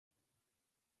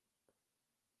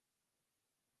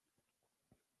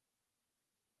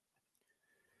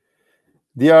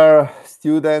Dear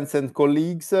students and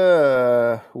colleagues,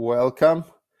 welcome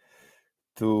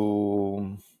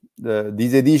to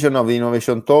this edition of the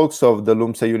Innovation Talks of the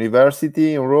LUMSA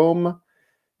University in Rome.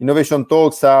 Innovation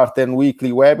Talks are 10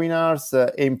 weekly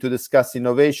webinars aimed to discuss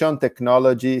innovation,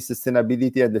 technology,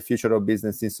 sustainability, and the future of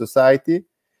business in society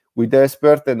with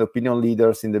experts and opinion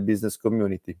leaders in the business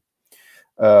community.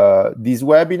 These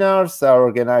webinars are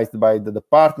organized by the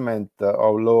Department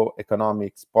of Law,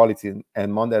 Economics, Policy,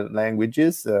 and Modern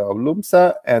Languages of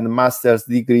LUMSA and Master's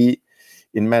Degree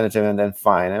in Management and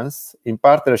Finance in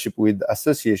partnership with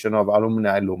Association of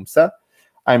Alumni LUMSA.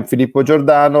 I'm Filippo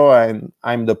Giordano, and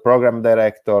I'm the Program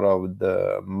Director of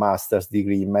the Master's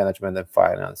Degree in Management and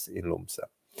Finance in LUMSA.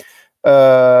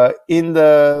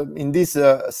 In this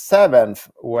seventh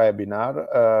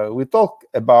webinar, we talk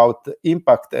about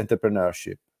impact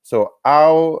entrepreneurship. So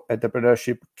how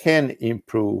entrepreneurship can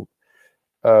improve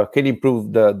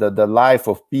the life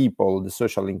of people, the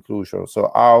social inclusion. So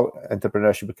how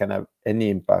entrepreneurship can have an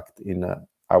impact in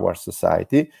our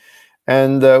society.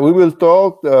 And we will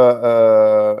talk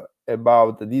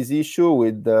about this issue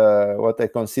with what I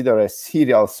consider a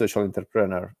serial social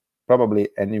entrepreneur, probably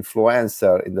an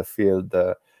influencer in the field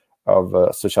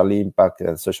of social impact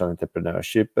and social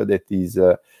entrepreneurship, that is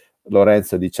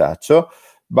Lorenzo di Ciaccio.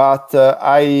 But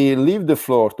I leave the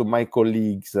floor to my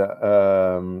colleagues.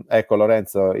 Ecco,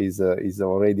 Lorenzo is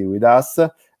already with us.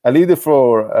 I leave the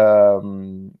floor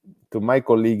to my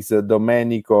colleagues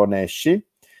Domenico Nesci,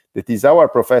 that is our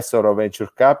professor of venture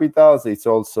capitals. It's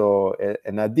also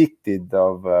an addicted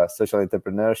of social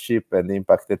entrepreneurship and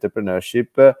impact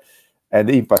entrepreneurship. And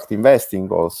impact investing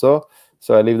also.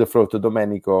 So I leave the floor to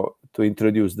Domenico to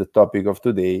introduce the topic of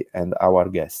today and our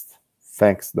guest.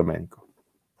 Thanks, Domenico.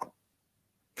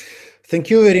 Thank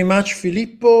you very much,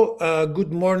 Filippo.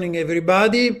 Good morning,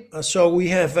 everybody. So we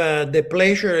have the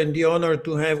pleasure and the honor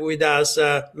to have with us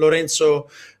Lorenzo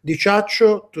di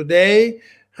Ciaccio today.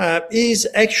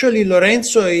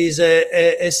 Lorenzo is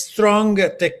a strong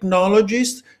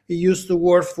technologist. He used to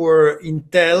work for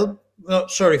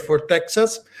for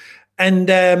Texas. And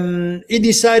he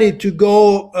decided to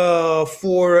go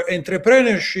for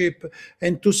entrepreneurship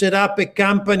and to set up a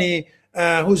company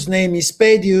whose name is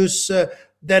Pedius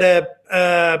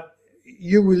that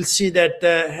you will see that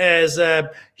has a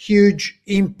huge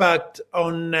impact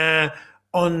on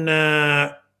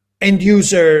end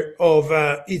user of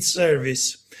its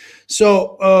service.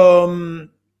 So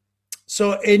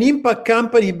an impact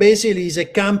company basically is a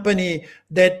company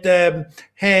that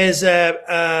has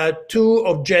two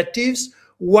objectives.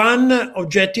 One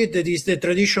objective, that is the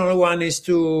traditional one, is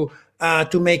to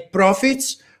make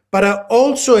profits, but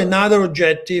also another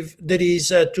objective that is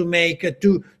to be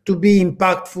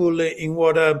impactful in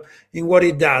what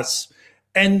it does.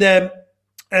 And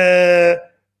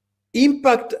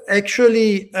impact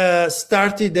actually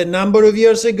started a number of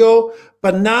years ago,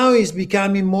 but now is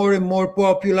becoming more and more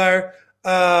popular,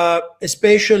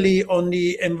 especially on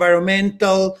the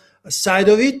environmental side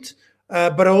of it,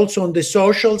 but also on the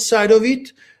social side of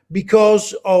it,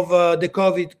 because of the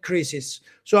COVID crisis.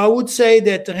 So I would say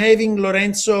that having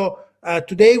Lorenzo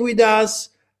today with us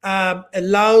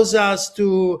allows us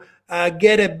to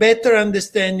get a better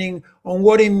understanding on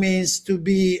what it means to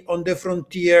be on the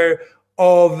frontier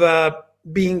of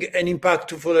being an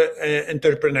impactful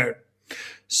entrepreneur.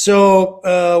 So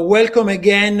welcome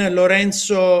again,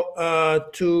 Lorenzo,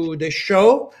 to the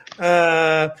show.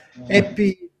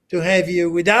 Happy to have you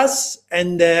with us,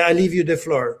 and I leave you the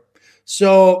floor.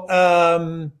 So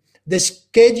the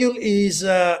schedule is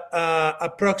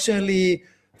approximately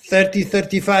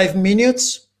 30-35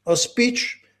 minutes of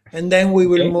speech, and then we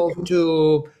will move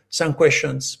to some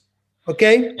questions.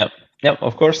 Okay? Yep,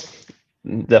 of course.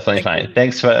 Definitely fine.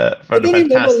 Thanks for the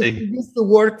fantastic. You used to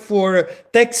work for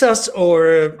Texas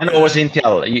or? And it was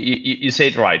Intel. You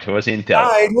said it right. It was Intel.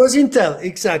 It was Intel.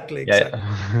 Exactly. Yeah.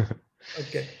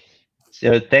 Okay.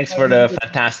 So thanks for the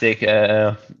fantastic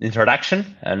introduction,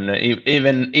 and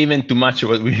even too much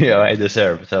what I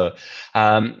deserve. So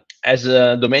as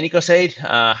Domenico said,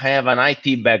 I have an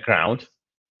IT background.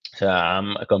 So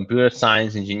I'm a computer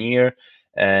science engineer.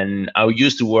 And I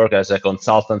used to work as a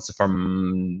consultant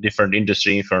from different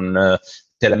industry, from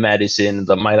telemedicine.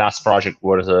 My last project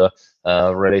was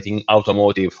relating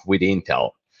automotive with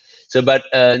Intel. So, but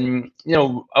I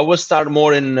will start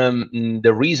more in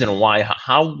the reason why,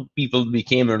 how people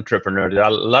became an entrepreneur. There are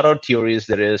a lot of theories.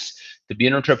 There is, to be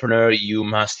an entrepreneur, you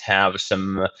must have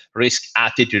some risk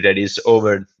attitude that is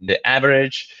over the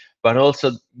average, but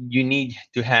also you need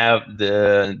to have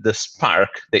the spark,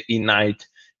 the innate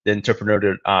the entrepreneur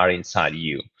that are inside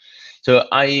you. So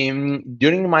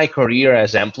during my career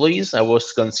as employees, I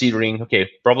was considering, okay,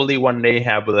 probably one day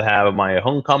I will have my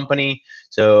own company.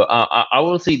 So I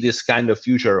will see this kind of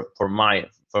future for my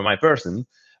person,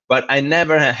 but I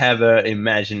never have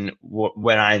imagined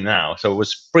where I'm now. So it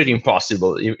was pretty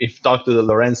impossible. If talk to the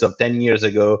Lorenzo of 10 years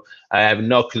ago, I have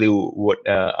no clue what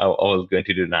I was going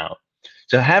to do now.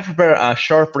 So I have prepared a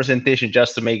short presentation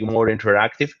just to make it more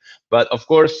interactive. But of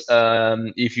course,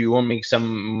 if you want to make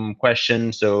some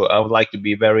questions, so I would like to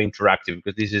be very interactive,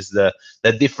 because this is the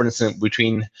difference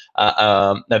between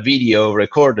a video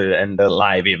recorded and a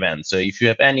live event. So if you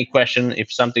have any question,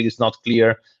 if something is not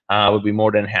clear, I will be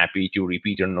more than happy to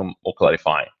repeat or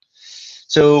clarify.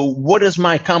 So what does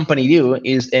my company do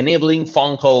is enabling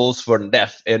phone calls for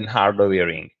deaf and hard of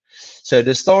hearing. So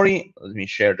the story, let me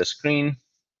share the screen.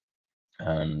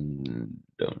 And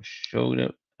don't show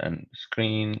the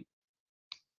screen.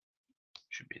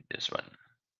 Should be this one.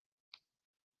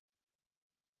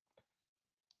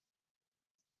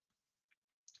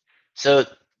 So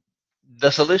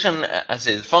the solution, as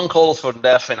is phone calls for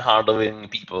deaf and hard of hearing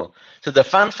people. So the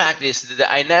fun fact is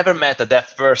that I never met a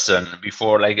deaf person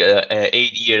before, like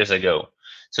 8 years ago.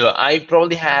 So I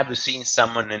probably have seen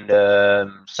someone in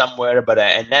somewhere, but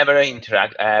I never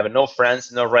interact. I have no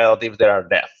friends, no relatives that are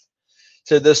deaf.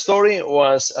 So the story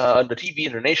was on the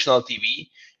TV, the national TV,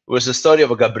 was the story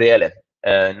of Gabriele.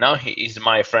 Now he is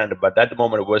my friend, but at the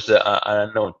moment was an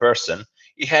unknown person.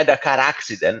 He had a car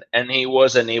accident and he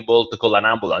was unable to call an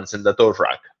ambulance in the tow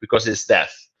truck because he's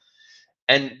deaf.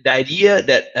 And the idea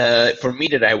that for me,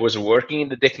 that I was working in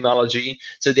the technology,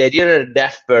 so the idea that a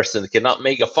deaf person cannot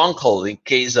make a phone call in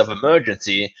case of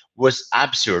emergency was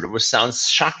absurd. It sounds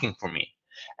shocking for me.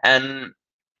 And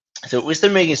so we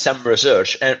started making some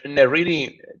research, and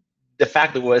really, the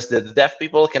fact was that the deaf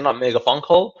people cannot make a phone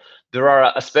call. There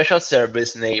are a special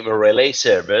service named a relay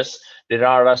service. There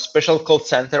are a special call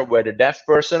center where the deaf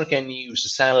person can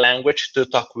use sign language to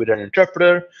talk with an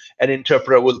interpreter, and the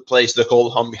interpreter will place the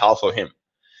call on behalf of him.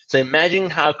 So imagine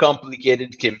how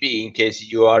complicated it can be in case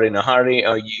you are in a hurry,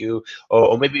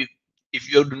 or maybe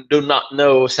if you do not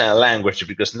know sign language,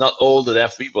 because not all the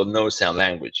deaf people know sign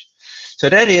language. So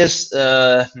that is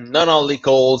not only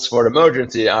calls for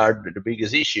emergency are the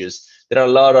biggest issues. There are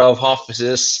a lot of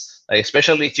offices,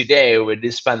 especially today with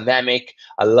this pandemic,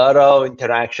 a lot of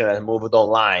interaction has moved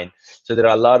online. So there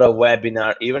are a lot of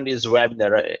webinar. Even this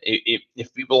webinar,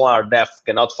 if people are deaf,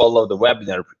 cannot follow the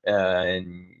webinar,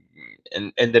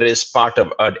 and there is part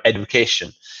of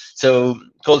education. So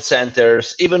call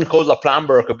centers, even call a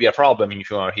plumber could be a problem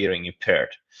if you are hearing impaired.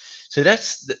 So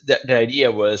that's the idea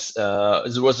was,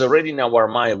 it was already in our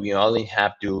mind. We only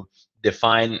have to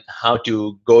define how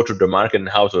to go to the market and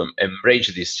how to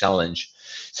embrace this challenge.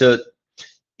 So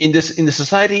in the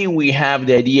society, we have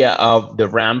the idea of the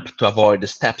ramp to avoid the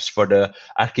steps for the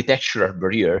architectural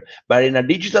barrier. But in a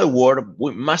digital world,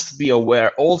 we must be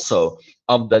aware also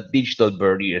of the digital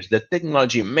barriers that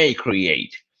technology may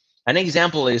create. An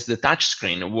example is the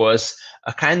touchscreen was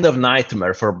a kind of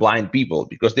nightmare for blind people,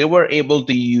 because they were able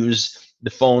to use the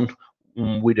phone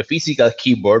with a physical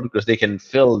keyboard, because they can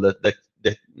fill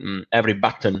every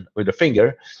button with a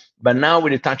finger. But now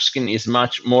with the touchscreen is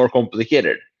much more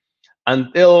complicated,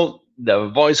 until the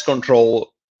voice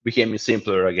control became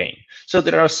simpler again. So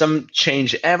there are some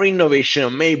change. Every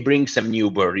innovation may bring some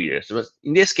new barriers. But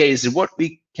in this case, what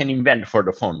we can invent for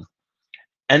the phone.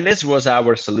 And this was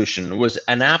our solution, was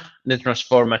an app that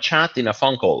transformed a chat in a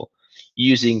phone call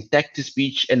using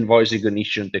text-to-speech and voice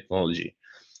recognition technology.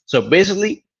 So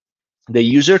basically, the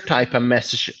user type a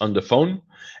message on the phone,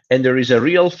 and there is a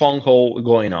real phone call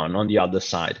going on the other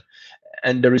side.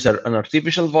 And there is an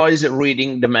artificial voice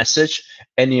reading the message,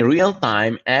 and in real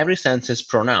time, every sentence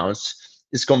pronounced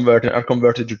are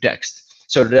converted to text,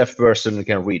 so the deaf person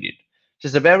can read it.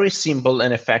 It's a very simple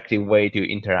and effective way to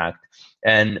interact.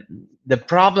 And the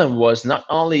problem was not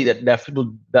only that deaf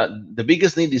people, that the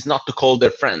biggest need is not to call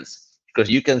their friends, because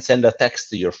you can send a text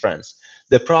to your friends.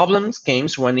 The problems came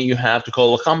when you have to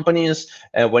call companies,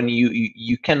 when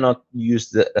you cannot use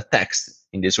the text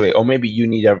in this way, or maybe you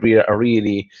need a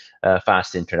really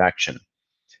fast interaction.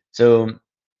 So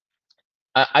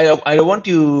I don't want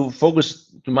to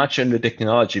focus too much on the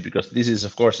technology, because this is,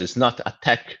 of course, it's not a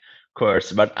tech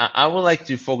course, but I would like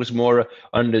to focus more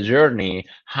on the journey,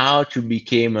 how to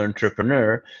become an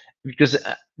entrepreneur, because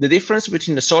the difference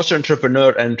between the social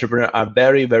entrepreneur and entrepreneur are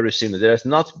very, very similar. There's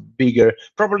not bigger.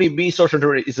 Probably being social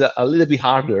entrepreneur is a little bit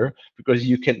harder, because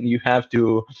you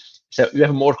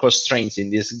have more constraints in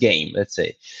this game, let's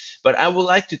say. But I would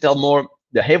like to tell more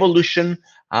the evolution,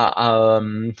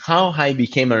 how I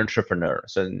became an entrepreneur.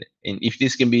 So if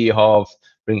this can be of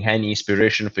bring any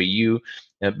inspiration for you.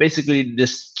 Basically,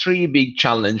 these three big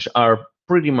challenges are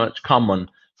pretty much common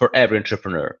for every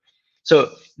entrepreneur.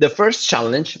 So the first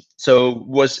challenge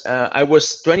was I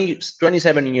was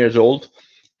 27 years old,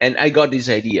 and I got this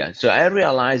idea. So I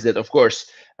realized that, of course,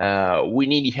 we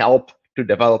need help to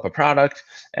develop a product,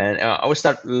 and I would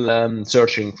start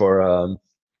searching for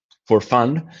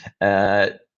fund.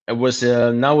 It was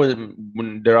now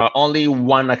when there are only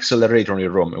one accelerator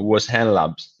in Rome. It was Hen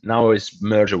Labs. Now it's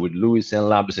merged with Louis Hen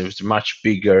Labs. It was much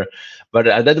bigger, but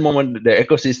at that moment the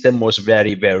ecosystem was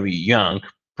very, very young,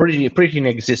 pretty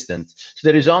inexistent. So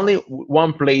there is only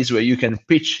one place where you can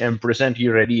pitch and present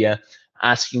your idea,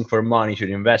 asking for money to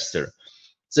the investor.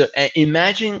 So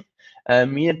imagine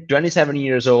me at 27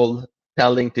 years old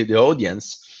telling to the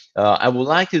audience, I would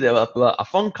like to develop a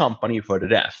phone company for the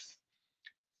deaf.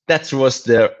 That was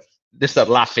they start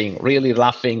laughing, really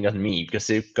laughing at me, because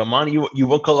if, come on, you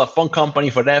will call a phone company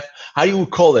for deaf? How you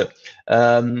would call it?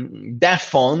 Deaf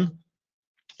phone,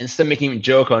 instead making a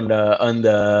joke on the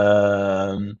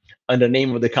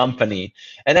name of the company.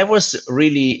 And I was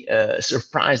really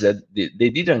surprised that they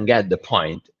didn't get the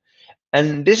point.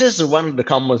 And this is one of the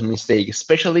common mistakes,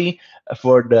 especially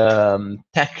for the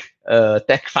tech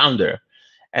founder.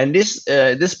 And this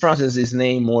process is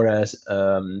named more as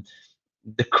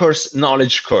the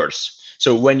knowledge curse.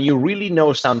 So when you really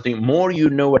know something, more you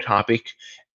know a topic,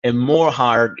 and more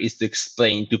hard is to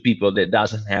explain to people that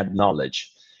doesn't have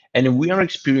knowledge. And we are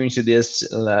experiencing this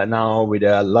now with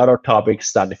a lot of topics,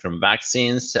 starting from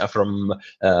vaccines, from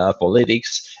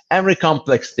politics. Every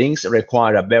complex things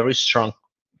require a very strong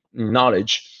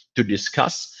knowledge to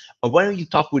discuss. But when you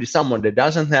talk with someone that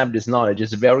doesn't have this knowledge,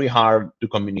 it's very hard to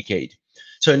communicate.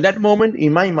 So in that moment,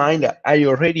 in my mind, I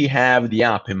already have the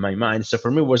app in my mind. So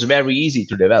for me, it was very easy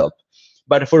to develop.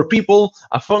 But for people,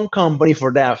 a phone company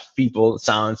for deaf people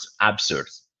sounds absurd.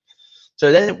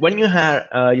 So then when you have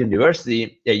a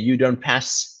university, you don't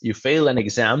pass, you fail an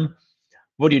exam,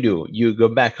 what do? You go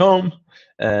back home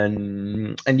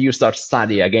and you start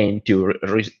study again to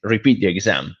repeat the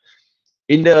exam.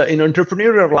 In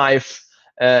entrepreneurial life,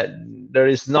 there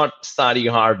is not study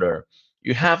harder.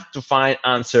 You have to find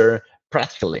answer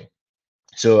practically.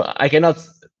 So I cannot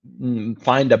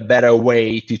find a better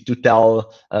way to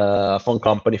tell a phone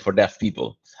company for deaf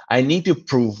people. I need to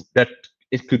prove that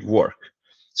it could work.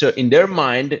 So in their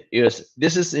mind,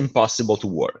 this is impossible to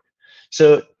work.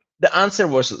 So the answer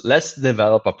was, let's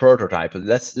develop a prototype.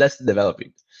 Let's develop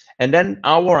it. And then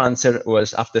our answer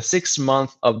was, after 6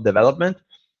 months of development,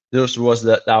 this was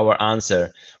our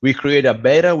answer. We created a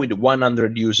beta with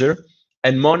 100 users.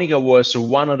 And Monica was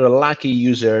one of the lucky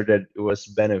users that was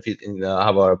benefiting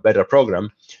our beta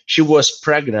program. She was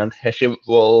pregnant.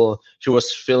 She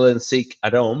was feeling sick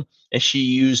at home, and she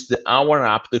used our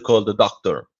app to call the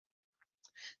doctor.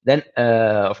 Then,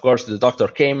 of course, the doctor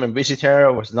came and visited her.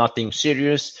 It was nothing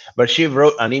serious, but she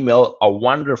wrote an email, a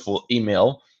wonderful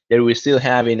email that we still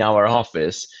have in our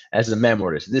office as a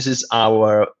memories. This is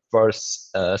our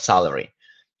first salary,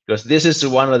 because this is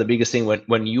one of the biggest things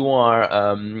when you are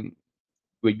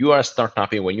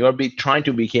starting, when you are trying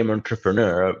to become an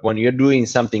entrepreneur, when you're doing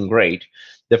something great,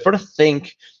 the first thing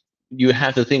you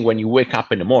have to think when you wake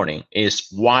up in the morning is,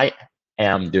 why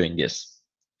am I doing this?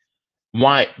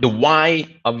 Why? The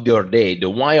why of your day, the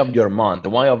why of your month, the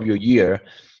why of your year.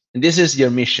 This is your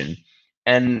mission.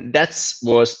 And that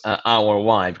was our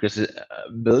why, because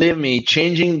believe me,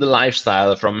 changing the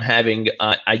lifestyle from having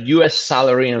a US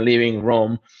salary and living in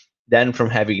Rome, then from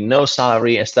having no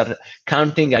salary and start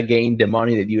counting again the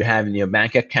money that you have in your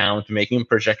bank account, making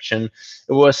projection,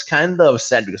 it was kind of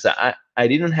sad, because I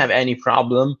didn't have any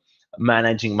problem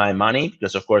managing my money,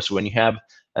 because of course when you have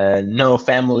no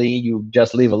family, you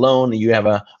just live alone, you have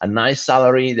a nice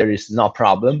salary, there is no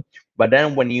problem. But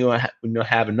then when you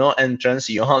have no entrance,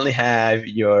 you only have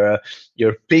your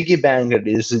piggy bank that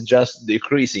is just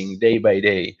decreasing day by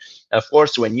day. Of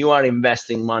course, when you are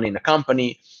investing money in a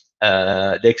company,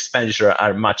 the expenditure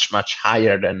are much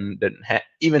higher than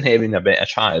even having a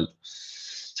child.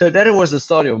 So that was the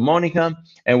story of Monica,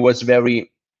 and was very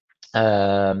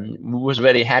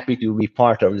happy to be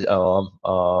part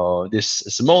of this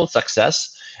small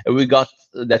success. We got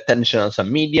the attention on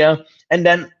some media, and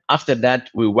then after that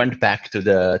we went back to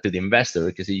the investor,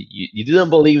 because you didn't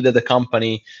believe that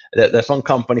the phone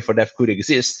company for deaf could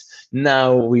exist.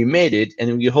 Now we made it,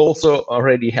 and we also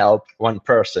already helped one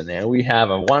person, and we have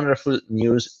a wonderful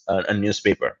a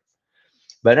newspaper.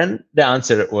 But then the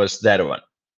answer was that one.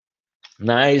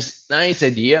 Nice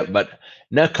idea, but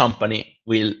no company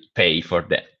will pay for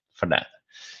that.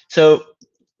 So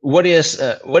what is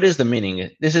the meaning?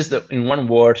 This is in one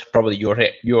word, probably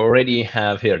you already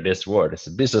have here this word. It's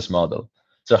a business model.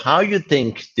 So how you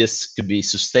think this could be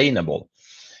sustainable?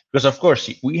 Because of course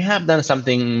we have done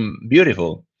something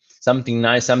beautiful, something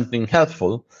nice, something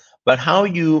helpful, but how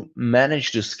you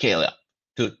manage to scale up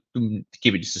to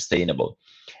keep it sustainable?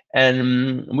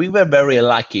 And we were very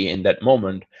lucky in that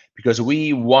moment because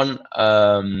we won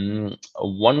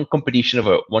one competition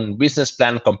one business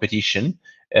plan competition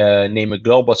named a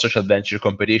Global Social Venture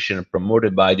Competition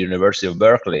promoted by the University of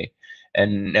Berkeley.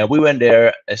 And we went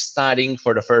there studying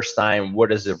for the first time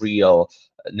what is the real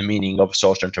the meaning of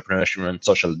social entrepreneurship and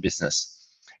social business.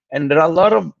 And there are a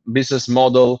lot of business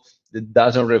model that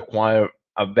doesn't require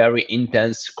a very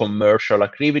intense commercial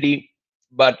activity,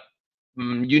 but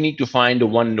you need to find the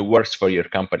one that works for your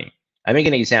company. I make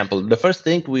an example. The first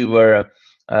thing we were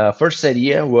first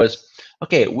idea was,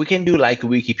 okay, we can do like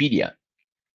Wikipedia.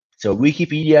 So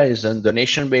Wikipedia is a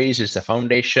donation base, it's a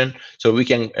foundation. So we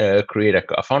can create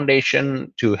a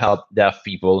foundation to help deaf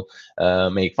people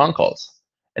make phone calls.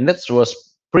 And that was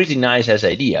pretty nice as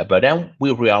idea. But then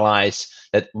we realized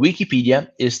that Wikipedia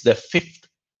is the 5th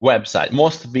website,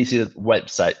 most visited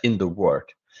website in the world.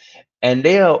 And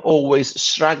they are always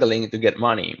struggling to get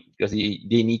money because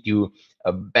they need to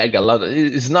beg a lot.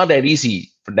 It's not that easy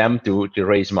for them to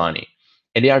raise money.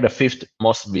 And they are the 5th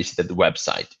most visited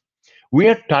website. We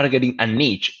are targeting a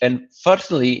niche. And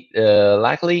firstly,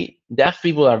 likely, deaf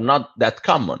people are not that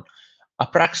common.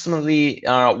 Approximately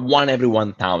 1 every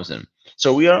 1,000.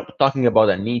 So we are talking about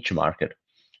a niche market.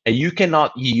 And you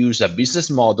cannot use a business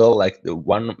model like the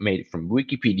one made from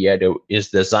Wikipedia that is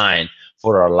designed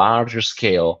for a larger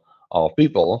scale of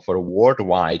people, for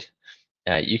worldwide.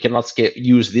 You cannot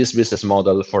use this business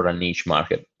model for a niche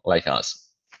market like us.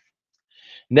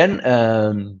 Then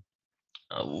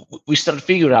we start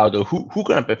figuring out who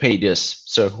gonna pay this.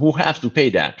 So who have to pay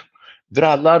that? There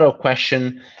are a lot of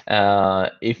questions.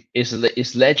 If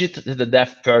it's legit that the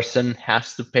deaf person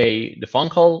has to pay the phone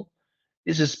call?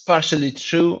 This is partially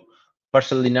true,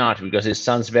 partially not, because it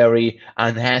sounds very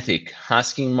unethical,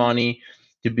 asking money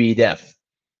to be deaf.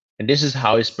 And this is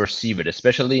how it's perceived,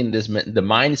 especially in this the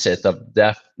mindset of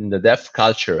the deaf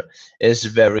culture is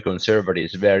very conservative,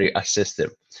 it's very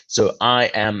assistive. So I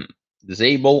am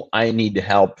disabled, I need the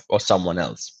help of someone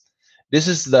else. This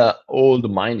is the old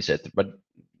mindset, but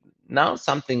now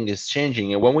something is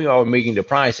changing. And when we are making the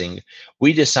pricing,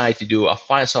 we decide to do a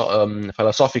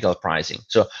philosophical pricing.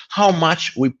 So how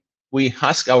much we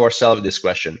ask ourselves this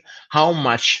question: how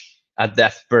much a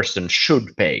deaf person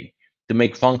should pay to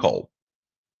make phone call?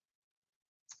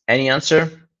 Any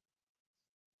answer?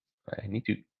 I need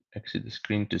to exit the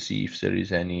screen to see if there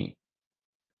is any.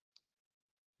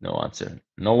 No answer.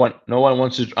 No one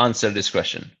wants to answer this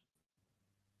question.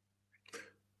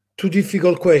 Too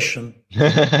difficult question.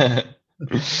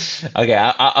 Okay,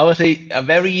 I would say a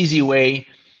very easy way.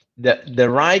 The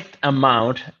right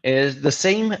amount is the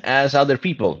same as other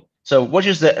people. So what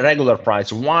is the regular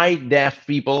price? Why deaf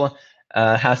people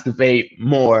has to pay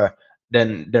more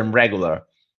than regular?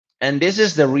 And this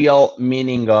is the real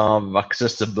meaning of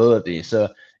accessibility. So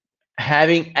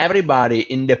having everybody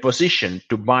in the position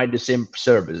to buy the same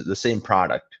service, the same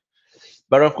product.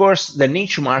 But of course, the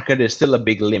niche market is still a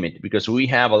big limit because we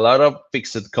have a lot of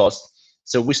fixed costs.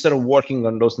 So we started working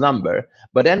on those numbers.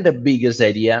 But then the biggest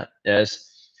idea is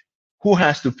who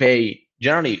has to pay,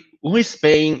 generally, who is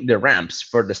paying the ramps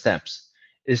for the steps?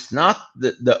 It's not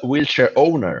the wheelchair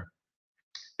owner,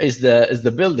 it's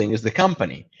the building, it's the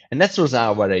company. And that was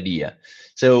our idea.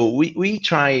 So we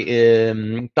try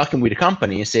talking with the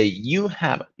company and say,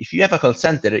 if you have a call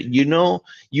center,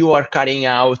 you are cutting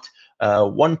out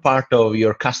one part of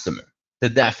your customer, the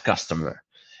deaf customer.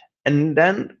 And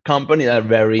then companies are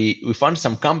we found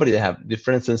some companies that have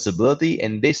different sensibility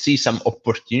and they see some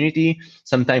opportunity,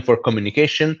 sometimes for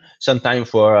communication, sometimes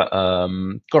for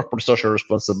corporate social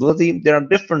responsibility. There are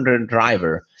different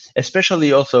drivers,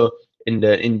 especially also in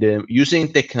the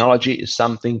using technology is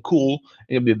something cool.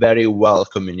 It'll be very well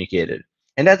communicated.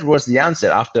 And that was the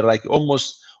answer after like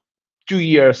almost 2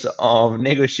 years of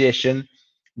negotiation.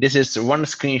 This is one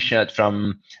screenshot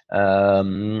from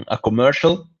a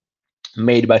commercial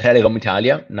made by Telecom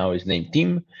Italia, now it's named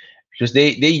Team, because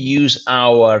they use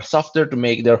our software to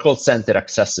make their call center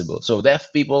accessible. So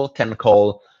deaf people can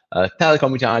call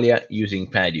Telecom Italia using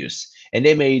Pedius. And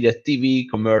they made a TV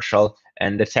commercial,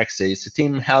 and the text says,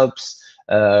 Team helps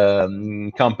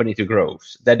company to grow.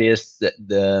 That is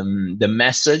the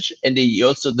message. And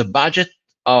also the budget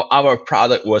of our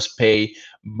product was paid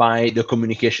by the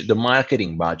communication, the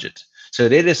marketing budget. So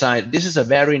they decided this is a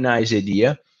very nice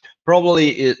idea. Probably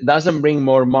it doesn't bring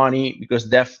more money because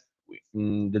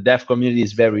the deaf community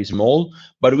is very small,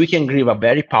 but we can give a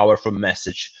very powerful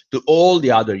message to all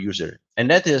the other users. And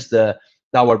that is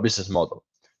our business model.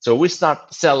 So we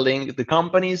start selling the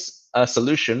companies a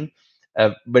solution,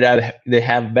 but they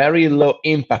have very low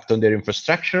impact on their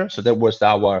infrastructure. So that was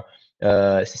our,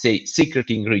 say, secret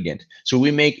ingredient. So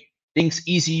we make things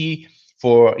easy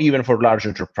even for large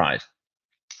enterprise.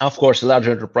 Of course, large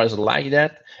enterprises like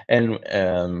that. And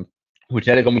with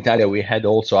Telecom Italia, we had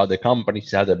also other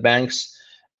companies, other banks.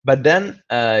 But then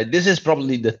this is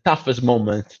probably the toughest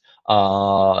moment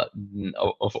of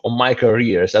my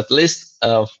careers, at least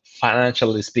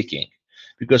financially speaking,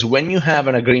 because when you have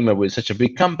an agreement with such a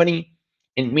big company,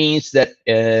 it means that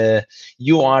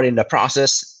you are in the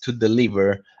process to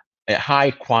deliver a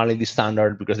high quality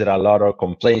standard, because there are a lot of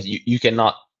complaints. You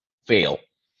cannot fail.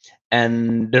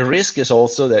 And the risk is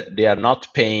also that they are not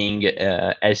paying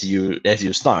as you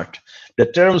start. The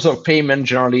terms of payment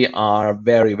generally are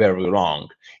very, very long.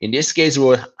 In this case,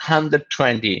 we're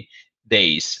 120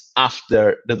 days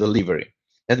after the delivery.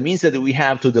 That means that we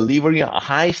have to deliver a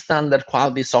high standard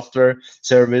quality software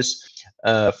service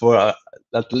for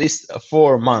at least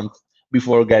 4 months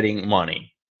before getting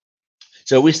money.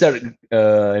 So we started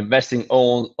investing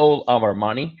all our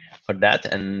money for that,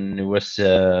 and it was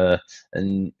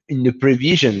in the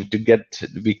prevision to get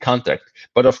the big contract.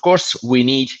 But of course, we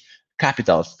need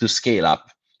capital to scale up.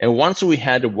 And once we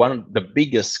had the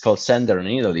biggest call center in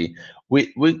Italy,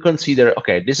 we consider,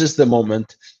 okay, this is the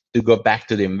moment to go back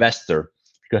to the investor,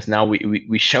 because now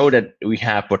we show that we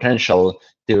have potential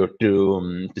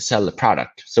to sell the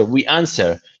product. So we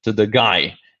answer to the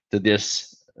guy, the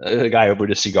guy with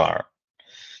the cigar.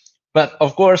 But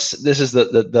of course, this is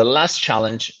the last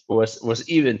challenge was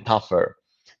even tougher,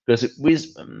 because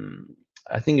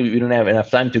I think we don't have enough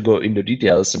time to go into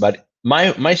details, but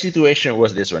my situation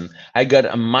was this one. I got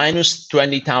a minus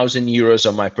 20,000 euros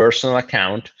on my personal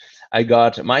account. I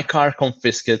got my car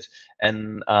confiscated,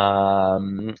 and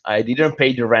I didn't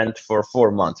pay the rent for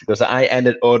 4 months because I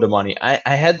ended all the money.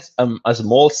 I had a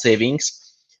small savings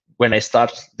when I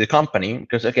start the company,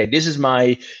 because, okay, this is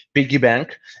my piggy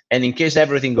bank, and in case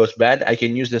everything goes bad, I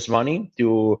can use this money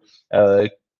to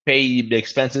pay the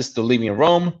expenses to live in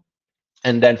Rome,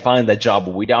 and then find a job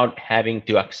without having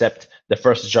to accept the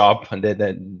first job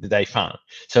that I found.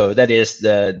 So that is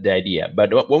the idea.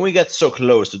 But when we get so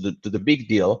close to the big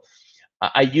deal,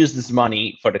 I use this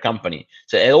money for the company.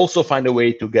 So I also find a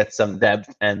way to get some debt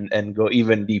and go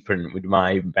even deeper with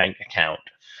my bank account.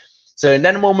 So in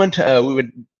that moment, we were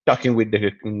talking with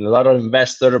a lot of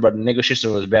investors, but the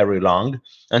negotiation was very long,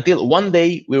 until one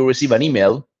day we received an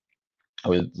email.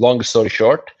 With long story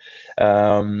short,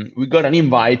 we got an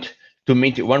invite to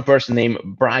meet one person named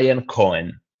Brian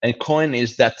Cohen. And Cohen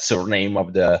is that surname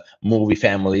of the movie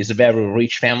family. It's a very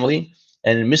rich family.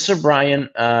 And Mr. Brian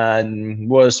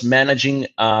was managing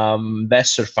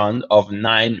investor fund of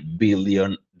 $9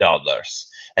 billion.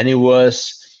 And he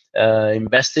was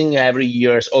investing every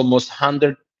year almost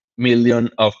 100 million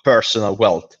of personal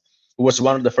wealth. He was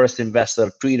one of the first investors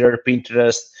of Twitter,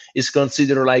 Pinterest. Is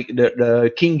considered like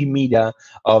the king media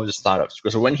of the startups,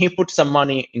 because when he put some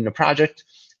money in a project,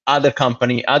 other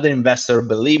investor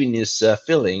believe in his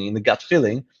feeling, in the gut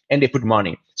feeling, and they put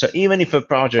money. So even if a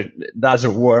project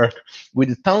doesn't work,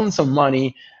 with tons of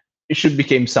money, it should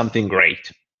become something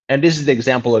great. And this is the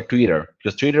example of Twitter,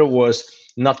 because Twitter was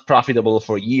not profitable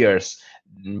for years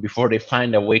before they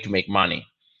find a way to make money.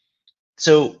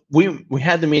 So we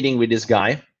had the meeting with this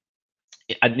guy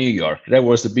at New York. That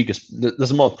was the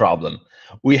small problem.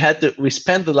 We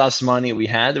spent the last money we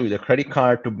had with a credit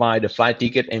card to buy the flight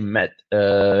ticket and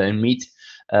meet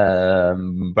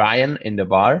Brian in the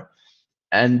bar.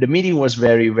 And the meeting was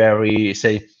very, very,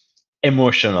 say,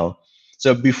 emotional.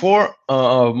 So before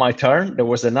my turn, there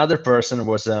was another person,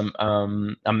 was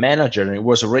a manager, and he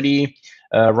was already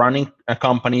running a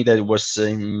company that was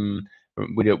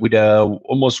with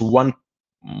almost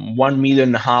 1.5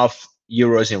 million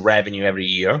euros in revenue every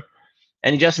year.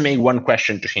 And he just made one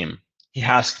question to him. He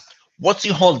asked, "What's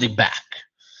you holding back?"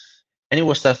 And he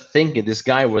was thinking, this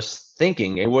guy was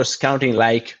thinking, he was counting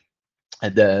like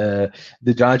the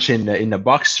judge in the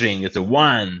box string. It's a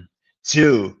 1,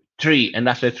 2, 3. And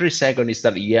after 3 seconds, he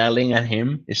started yelling at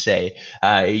him. He say,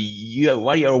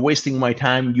 why you're wasting my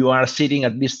time? You are sitting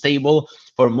at this table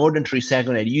for more than 3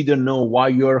 seconds, and you don't know why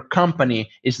your company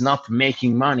is not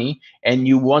making money, and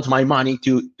you want my money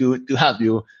to help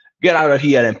you. Get out of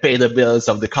here and pay the bills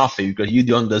of the coffee, because you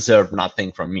don't deserve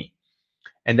nothing from me.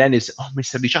 And then it's, "Oh,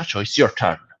 Mr. Ciaccio, it's your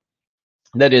turn."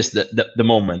 That is the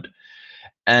moment.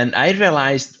 And I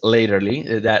realized laterly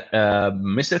that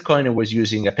Mr. Cohen was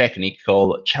using a technique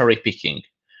called cherry picking.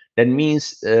 That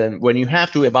means when you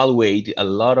have to evaluate a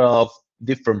lot of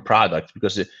different products,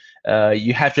 because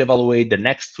you have to evaluate the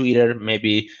next Twitter,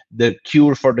 maybe the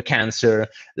cure for the cancer,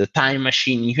 the time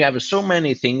machine. You have so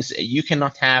many things. You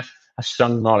cannot have a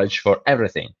strong knowledge for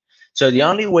everything. So the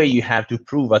only way you have to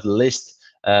prove at least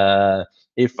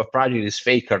if a project is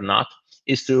fake or not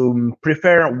is to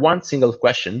prepare one single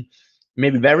question,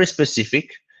 maybe very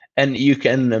specific, and you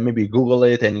can maybe Google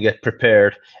it and get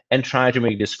prepared and try to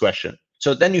make this question.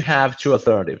 So then you have two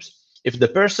alternatives. If the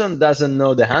person doesn't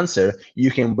know the answer,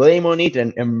 you can blame on it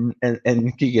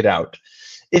and kick it out.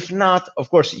 If not, of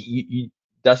course, it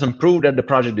doesn't prove that the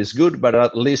project is good, but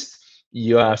at least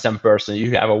you have some person,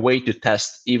 you have a way to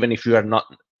test, even if you are not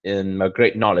in a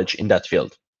great knowledge in that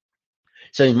field.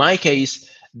 So in my case,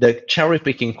 the cherry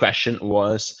picking question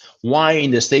was why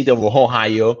in the state of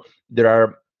Ohio there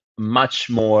are much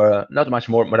more, not much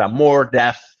more, but are more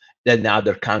deaf than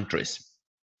other countries,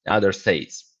 other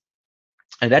states.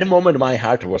 At that moment, my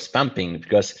heart was pumping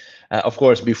because, of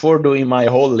course, before doing my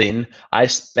whole in, I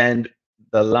spent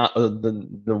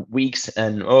the weeks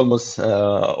and almost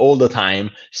all the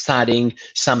time studying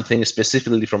something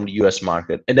specifically from the US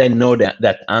market. And I know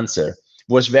that answer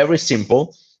was very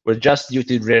simple, was just due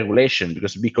to regulation,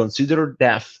 because to be considered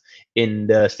deaf in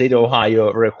the state of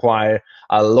Ohio require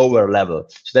a lower level.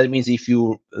 So that means if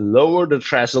you lower the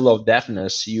threshold of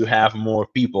deafness, you have more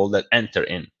people that enter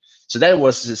in. So that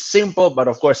was simple, but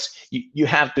of course you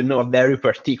have to know very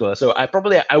particular. So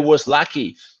I was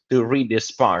lucky to read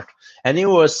this part, and he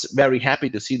was very happy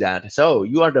to see that. So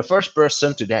you are the first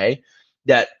person today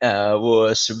that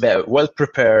was very well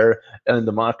prepared in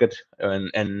the market and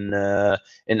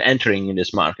entering in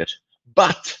this market.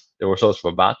 But there was also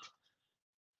a but.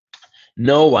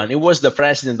 No one. It was the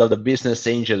president of the business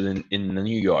angel in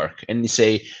New York, and he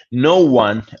say no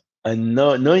one. And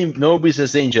no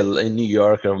business angel in New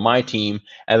York or my team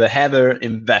ever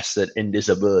invested in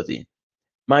disability.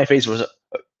 My face was,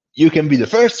 you can be the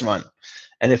first one,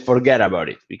 and I forget about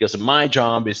it, because my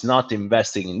job is not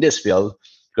investing in this field,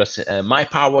 because my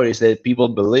power is that people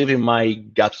believe in my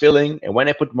gut feeling, and when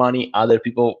I put money, other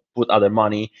people put other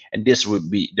money, and this would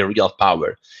be the real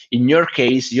power. In your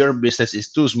case, your business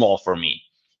is too small for me.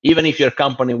 Even if your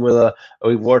company will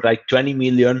worth like 20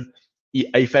 million,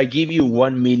 if I give you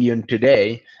 1 million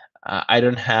today, I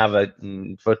don't have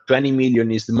for 20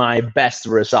 million is my best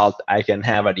result I can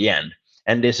have at the end.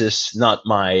 And this is not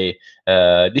my,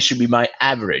 this should be my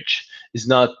average. It's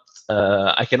not,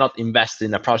 I cannot invest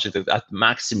in a project that at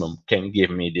maximum can give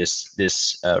me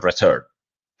this return.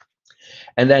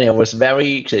 And then it was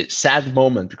very sad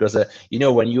moment, because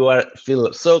when you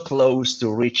feel so close to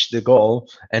reach the goal,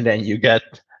 and then you get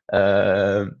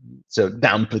so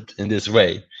dumped in this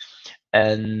way.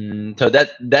 And so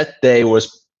that day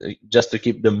was just to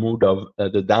keep the mood of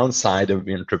the downside of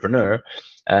the entrepreneur.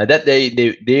 That day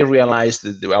they realized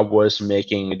that I was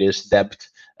making this debt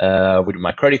with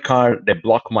my credit card. They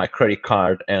blocked my credit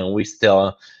card, and we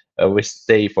still we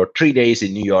stay for 3 days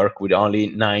in New York with only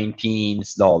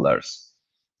 $19.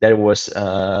 That was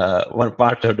one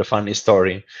part of the funny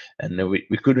story, and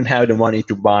we couldn't have the money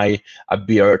to buy a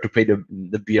beer, to pay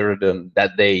the beer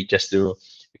that day, just to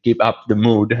keep up the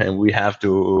mood, and we have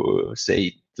to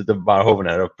say to the bar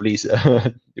owner, please,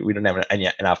 we don't have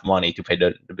enough money to pay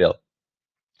the bill.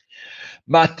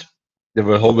 But there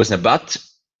was always a but.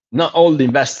 Not all the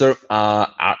investors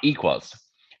are equals,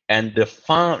 and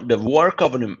the work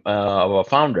of a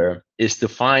founder is to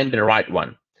find the right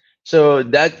one. So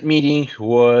that meeting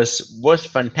was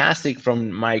fantastic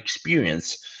from my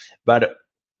experience, but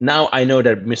now I know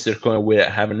that Mr. Cohen will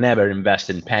have never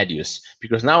invested in Pedius,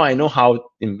 because now I know how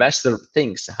investor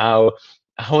thinks, how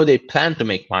they plan to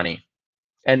make money.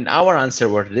 And our answer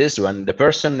was this one. The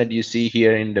person that you see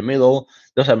here in the middle,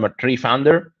 those are my three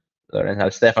founders, Lorenzo,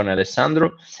 Stefano, and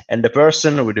Alessandro. And the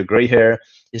person with the gray hair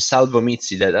is Salvo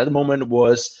Mizzi, that at the moment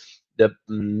was the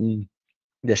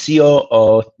CEO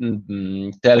of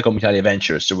Telecom Italia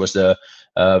Ventures. It was the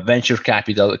venture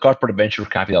capital, corporate venture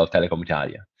capital of Telecom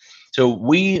Italia. So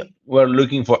we were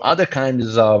looking for other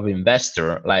kinds of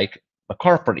investor, like a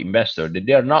corporate investor, that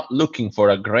they are not looking for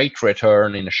a great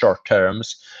return in the short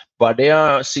terms, but they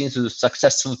are seeing a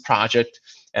successful project,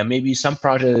 and maybe some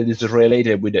project that is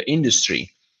related with the industry.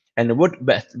 And what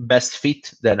best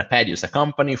fit than a Pedius, a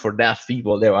company for deaf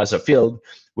people? There was a field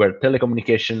where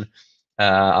telecommunication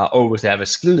always have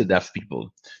excluded deaf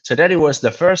people. So that it was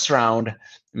the first round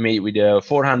made with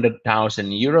 400,000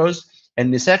 euros.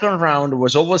 And the second round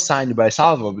was always signed by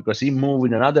Salvo, because he moved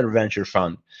in another venture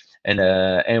fund.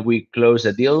 And we closed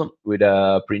a deal with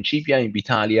Principia in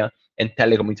Italia and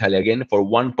Telecom Italia again for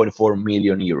 1.4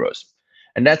 million euros.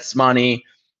 And that's money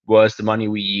was the money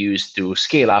we used to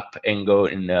scale up and go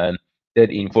in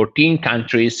in 14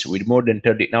 countries with more than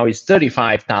 30, now it's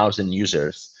 35,000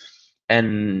 users.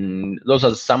 And those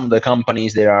are some of the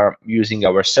companies that are using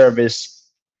our service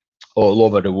all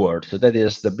over the world. So that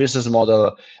is the business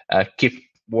model, keep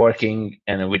working,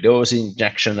 and with those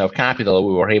injection of capital,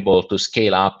 we were able to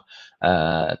scale up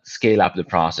the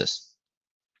process.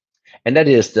 And that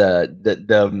is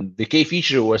the key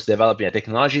feature was developing a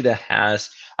technology that has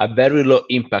a very low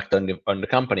impact on the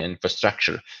company and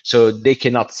infrastructure, so they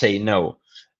cannot say no.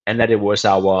 And that it was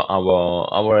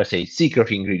our say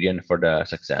secret ingredient for the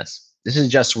success. This is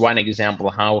just one example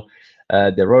how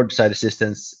the roadside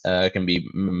assistance can be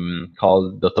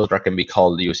called, the tow truck can be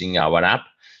called using our app.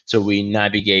 So we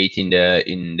navigate in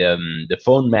the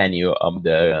phone menu of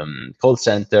the call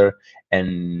center,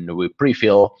 and we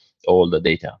pre-fill all the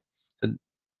data.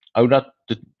 I would not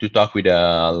to talk with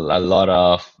a lot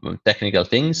of technical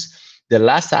things. The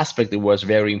last aspect that was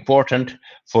very important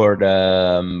for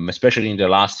the, especially in the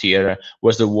last year,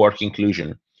 was the work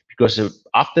inclusion. Because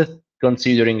after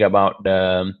considering about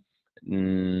the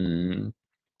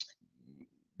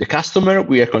customer,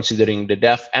 we are considering the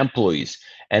deaf employees.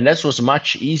 And that was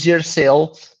much easier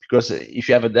sale, because if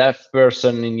you have a deaf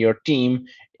person in your team,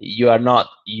 you are not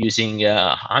using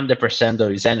 100%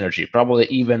 of his energy, probably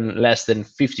even less than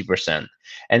 50%.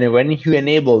 And when you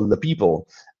enable the people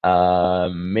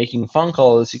making phone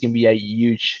calls, it can be a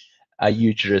huge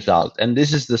result. And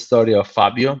this is the story of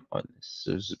Fabio. This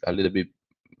is a little bit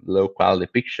low quality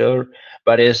picture,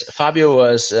 but as Fabio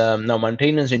was now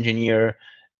maintenance engineer,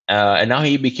 and now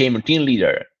he became a team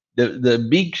leader. The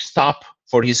big stop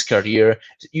for his career,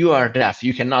 you are deaf,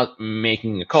 you cannot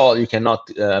making a call, you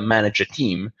cannot manage a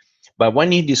team. But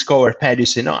when he discovered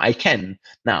Pedius, you know, I can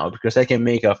now, because I can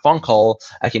make a phone call,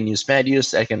 I can use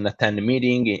Pedius, I can attend a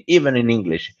meeting, even in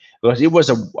English, because he was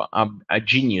a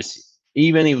genius.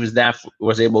 Even if he was deaf,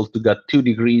 was able to get 2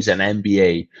 degrees and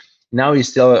MBA. Now he's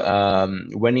still,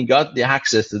 when he got the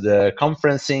access to the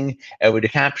conferencing with the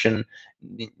caption,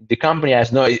 the company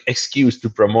has no excuse to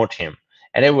promote him.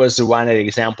 And it was one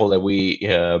example that we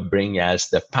bring as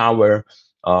the power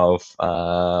of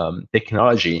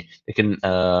technology. It can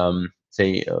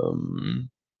say the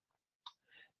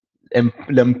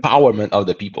empowerment of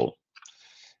the people.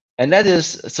 And that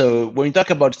is, so when you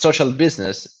talk about social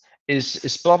business,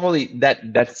 is probably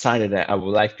that side that I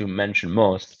would like to mention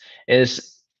most,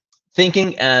 is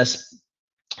thinking as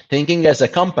a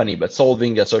company, but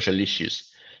solving the social issues.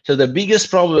 So the biggest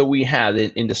problem we have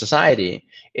in the society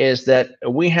is that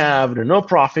we have the no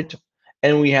profit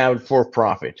and we have for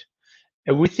profit.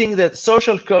 And we think that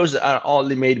social causes are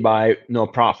only made by no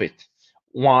profit,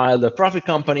 while the profit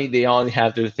company, they only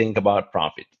have to think about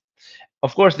profit.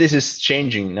 Of course, this is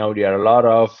changing now. There are a lot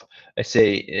of, let's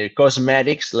say,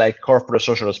 cosmetics like corporate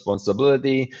social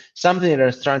responsibility, something that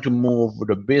is trying to move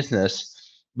the business,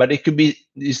 but it could be,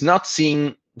 it's not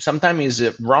seen, sometimes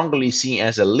is wrongly seen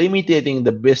as a limiting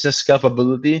the business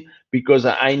capability, because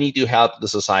I need to help the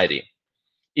society.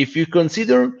 If you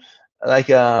consider like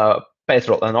a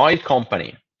an oil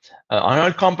company, an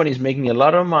oil company is making a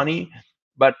lot of money,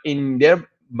 but in their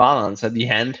balance at the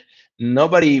end,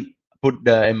 nobody put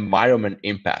the environment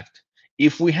impact.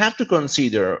 If we have to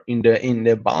consider in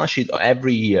the balance sheet of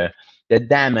every year the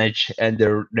damage and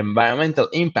the environmental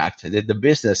impact that the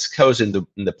business causes in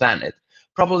the planet,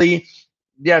 probably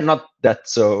they are not that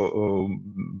so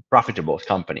profitable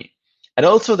company. And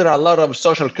also there are a lot of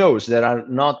social costs that are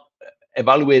not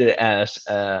evaluated as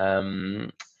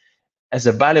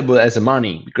valuable as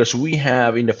money, because we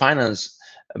have in the finance,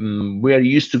 we are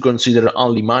used to consider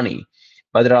only money,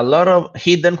 but there are a lot of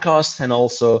hidden costs and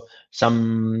also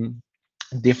some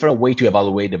different way to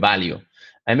evaluate the value.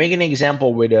 I make an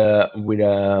example with a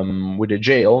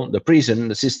jail, the prison,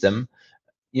 the system.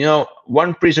 You know,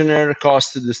 one prisoner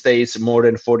costs the states more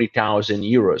than 40,000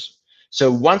 euros.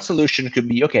 So one solution could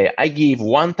be, okay, I give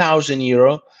 1,000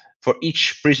 euro for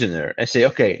each prisoner. I say,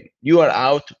 okay, you are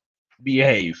out,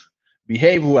 behave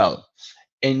well.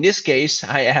 In this case,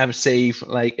 I have saved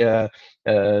like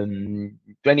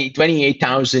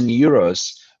 28,000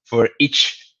 euros for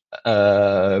each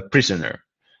prisoner.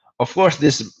 Of course,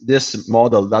 this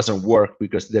model doesn't work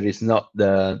because there is not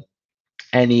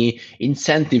any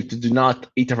incentive to do not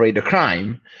iterate the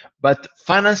crime. But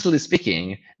financially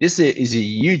speaking, this is a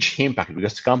huge impact,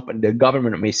 because the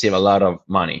government may save a lot of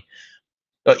money.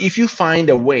 So if you find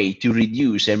a way to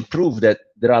reduce and prove that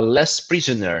there are less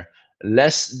prisoners,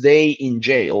 less day in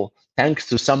jail, thanks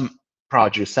to some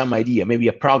project, some idea, maybe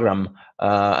a program,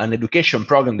 an education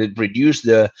program that reduce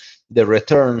the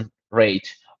return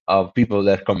rate of people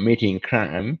that are committing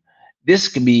crime, this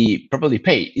can be probably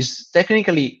paid. It's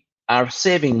technically are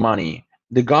saving money,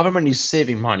 the government is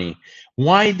saving money,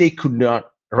 why they could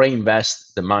not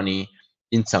reinvest the money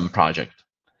in some project?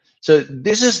 So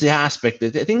this is the aspect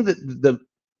that I think that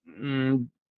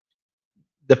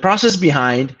the process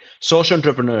behind social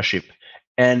entrepreneurship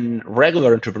and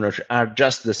regular entrepreneurship are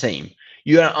just the same.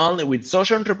 You are only with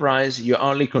social enterprise, you're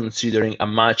only considering a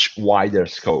much wider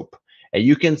scope, and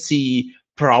you can see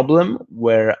problem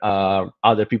where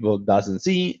other people doesn't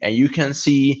see, and you can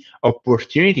see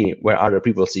opportunity where other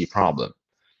people see problem.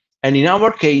 And in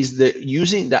our case, the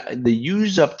use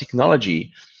of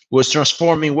technology was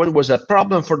transforming what was a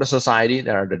problem for the society.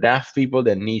 There are the deaf people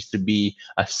that needs to be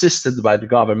assisted by the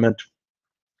government.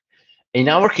 In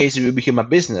our case, it became a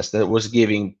business that was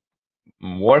giving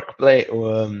workplace,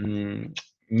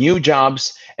 new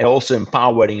jobs, and also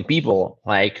empowering people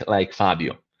like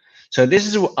Fabio. So this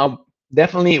is a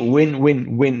definitely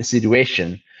win-win-win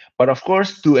situation. But of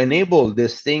course, to enable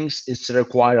these things, it's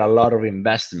require a lot of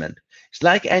investment. It's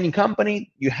like any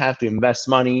company, you have to invest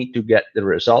money to get the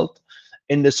result.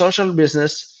 In the social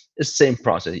business, it's the same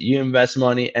process. You invest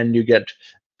money and you get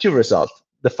two results: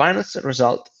 the financial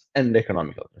result and the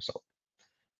economical result,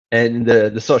 and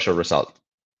the social result.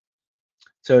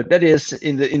 So that is,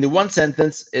 in the one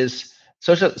sentence, is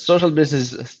social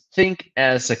business think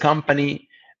as a company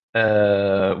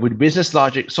with business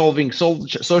logic, solving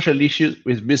social issues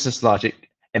with business logic,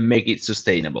 and make it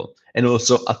sustainable and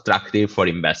also attractive for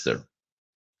investor.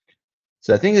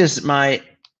 So I think this is my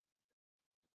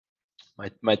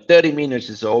 30 minutes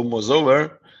is almost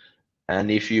over,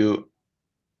 and if you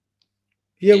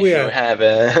have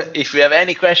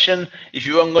any question, if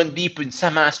you want to go deep in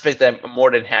some aspect, I'm more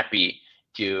than happy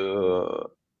to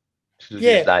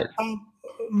yeah.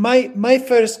 My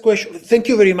first question. Thank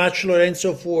you very much,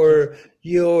 Lorenzo, for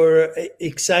your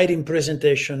exciting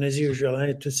presentation, as usual. I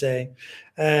have to say,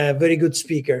 very good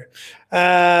speaker.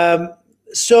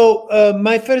 So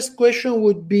my first question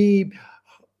would be: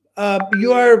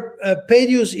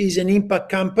 Pedius is an impact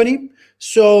company,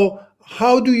 so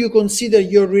how do you consider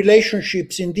your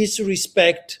relationships in this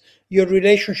respect? Your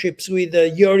relationships with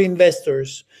your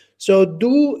investors. So,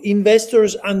 do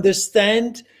investors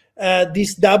understand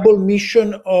this double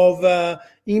mission of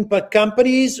impact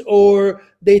companies, or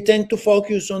they tend to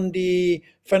focus on the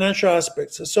financial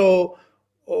aspects? So,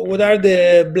 what are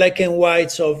the black and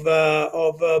whites of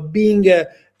being an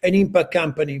impact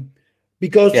company?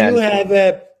 Because you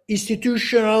have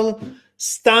institutional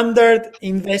standard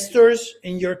investors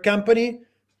in your company,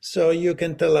 so you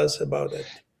can tell us about it.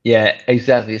 Yeah,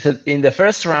 exactly. So in the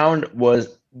first round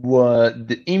was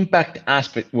the impact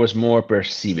aspect was more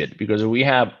perceived, because we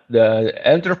have the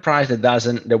enterprise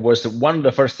that was one of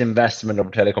the first investment of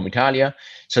Telecom Italia.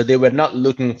 So they were not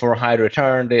looking for high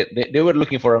return. They were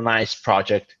looking for a nice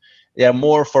project. They are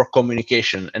more for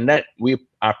communication, and that we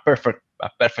are a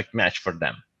perfect match for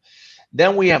them.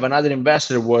 Then we have another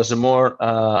investor who was more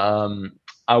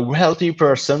a wealthy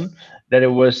person that it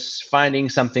was finding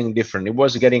something different. It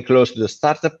was getting close to the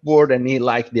startup world, and he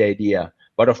liked the idea.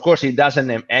 But of course, he doesn't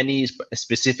have any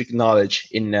specific knowledge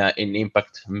in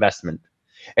impact investment.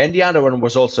 And the other one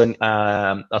was also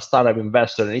a startup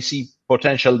investor, and he see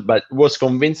potential, but was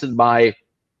convinced by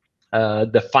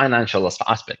the financial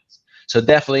aspects. So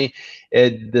definitely,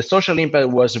 the social impact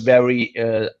was very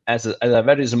as a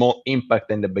very small impact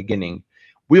in the beginning.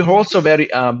 We were also very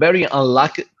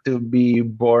unlucky to be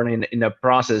born in a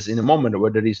process, in a moment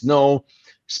where there is no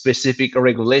specific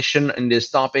regulation in this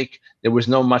topic. There was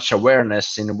no much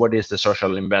awareness in what is the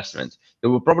social investment.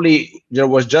 There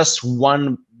was just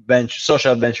one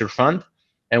social venture fund,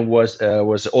 and was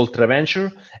Ultra Venture,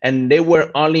 and they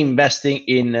were only investing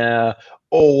in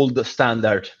old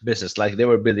standard business, like they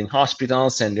were building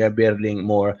hospitals, and they're building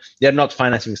more. They're not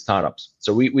financing startups.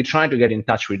 So we try to get in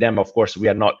touch with them. Of course, we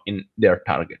are not in their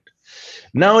target.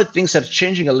 Now things are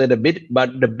changing a little bit,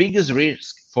 but the biggest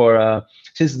risk for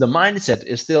since the mindset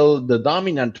is still the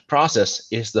dominant process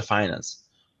is the finance.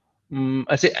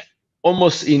 I say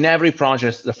almost in every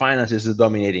project, the finance is the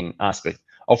dominating aspect.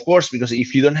 Of course, because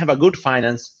if you don't have a good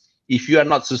finance, if you are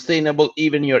not sustainable,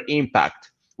 even your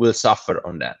impact will suffer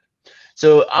on that.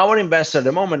 So our investors at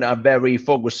the moment are very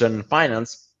focused on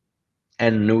finance,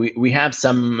 and we have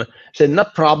some, so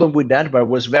not problem with that, but it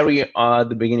was very at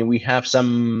the beginning, we have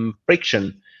some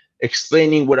friction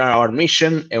explaining what are our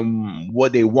mission and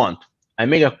what they want. I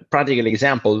make a practical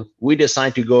example. We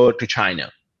decide to go to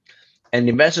China, and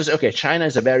investors, okay, China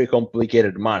is a very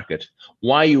complicated market.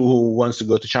 Why you wants to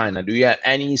go to China? Do you have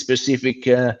any specific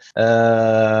trick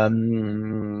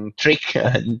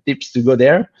tips to go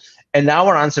there? And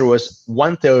our answer was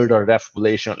 1/3 of the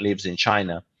population lives in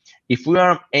China. If we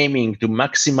are aiming to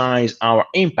maximize our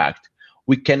impact,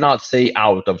 we cannot stay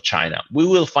out of China. We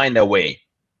will find a way.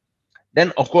 Then,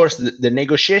 of course, the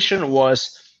negotiation was,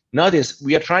 notice,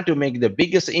 we are trying to make the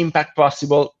biggest impact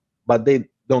possible, but they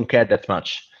don't care that much.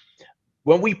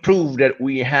 When we prove that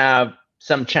we have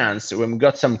some chance, when we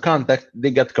got some contact,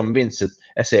 they got convinced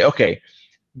and say, okay,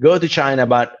 go to China,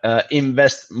 but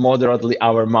invest moderately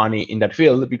our money in that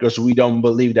field, because we don't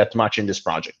believe that much in this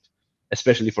project,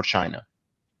 especially for China.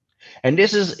 And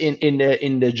this is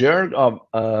in the jargon of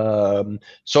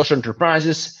social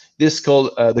enterprises, this is called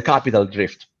the capital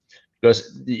drift. Because,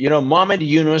 you know, Mohamed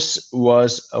Yunus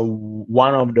was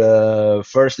one of the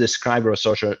first describers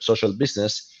of social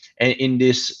business. And in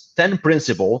this 10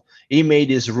 principle, he made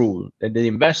this rule that the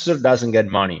investor doesn't get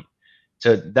money.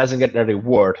 So it doesn't get the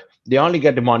reward. They only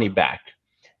get the money back.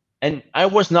 And I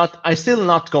still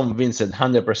not convinced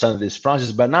 100% of this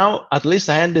process, but now at least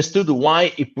I understood why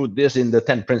he put this in the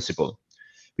 10 principle.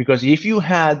 Because if you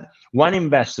had one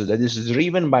investor that is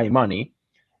driven by money,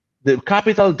 the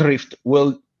capital drift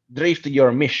will drift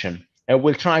your mission and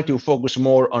will try to focus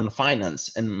more on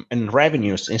finance and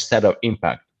revenues instead of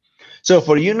impact. So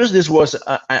for Yunus, this was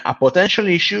a potential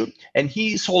issue, and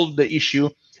he solved the issue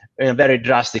in a very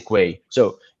drastic way.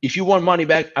 So if you want money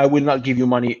back, I will not give you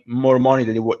more money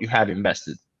than what you have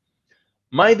invested.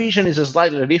 My vision is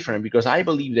slightly different, because I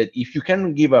believe that if you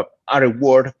can give a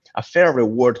reward, a fair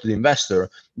reward to the investor,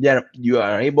 then you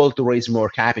are able to raise more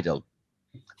capital.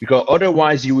 Because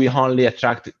otherwise you will only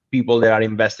attract people that are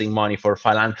investing money for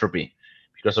philanthropy,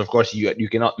 because of course you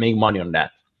cannot make money on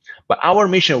that. But our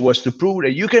mission was to prove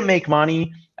that you can make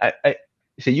money,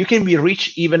 so you can be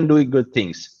rich even doing good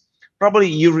things. Probably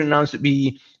you renounce to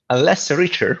be a less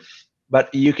richer,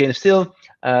 but you can still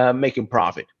make a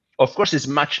profit. Of course, it's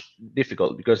much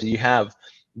difficult because you have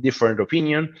different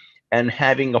opinion, and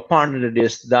having a partner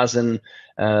that doesn't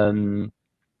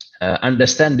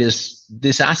understand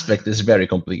this aspect is very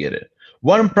complicated.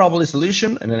 One probable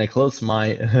solution, and then I close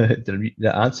my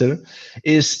the answer,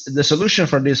 is the solution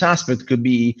for this aspect could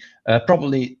be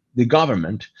probably the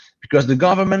government, because the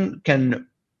government can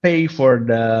pay for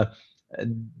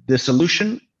the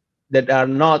solution that are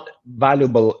not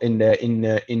valuable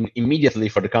immediately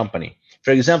for the company.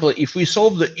 For example, if we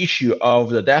solve the issue of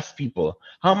the deaf people,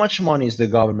 how much money is the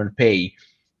government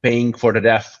paying for the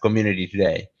deaf community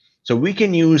today? So we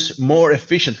can use more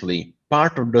efficiently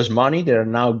part of those money that are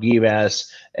now given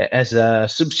as a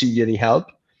subsidiary help,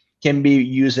 can be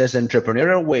used as an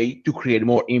entrepreneurial way to create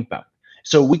more impact.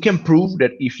 So we can prove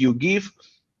that if you give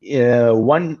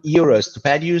 €1 to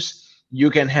Pedius, you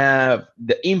can have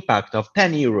the impact of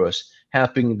 €10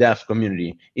 helping the deaf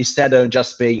community instead of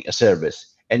just paying a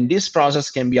service. And this process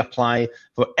can be applied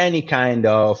for any kind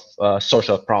of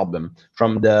social problem,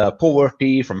 from the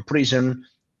poverty, from prison.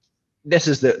 This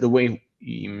is the way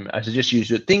I suggest you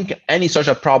should think. Any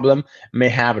social problem may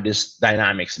have this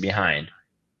dynamics behind.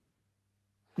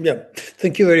 Yeah,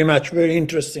 thank you very much. Very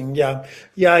interesting. Yeah,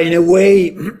 in a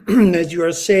way, as you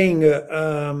are saying,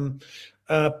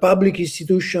 public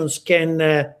institutions can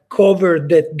cover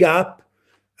that gap.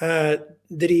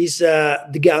 There is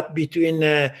the gap between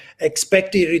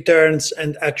expected returns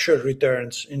and actual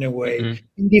returns, in a way,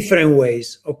 in different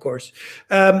ways, of course.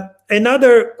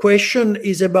 Another question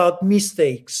is about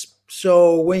mistakes.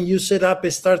 So when you set up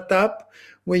a startup,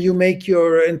 when you make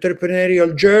your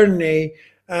entrepreneurial journey,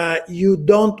 you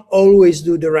don't always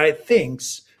do the right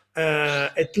things.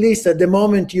 At least at the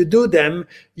moment you do them,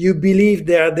 you believe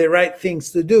they are the right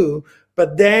things to do.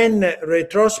 But then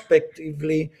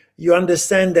retrospectively, you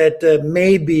understand that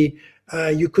maybe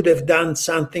you could have done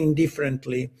something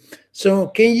differently. So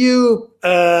can you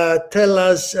tell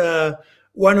us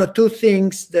one or two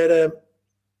things that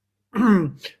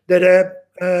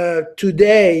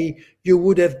today you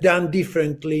would have done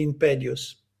differently in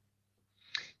Pedius?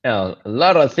 A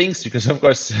lot of things, because of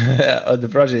course the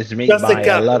project is made by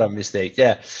a lot of mistakes.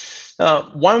 Yeah.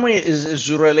 One way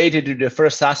is related to the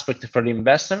first aspect for the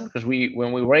investment, because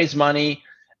when we raise money,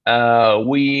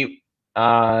 we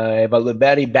evaluate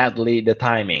very badly the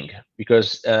timing,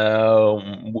 because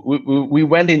we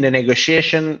went in the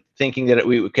negotiation thinking that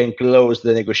we can close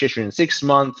the negotiation in 6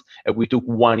 months, and we took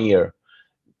 1 year.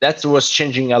 That was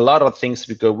changing a lot of things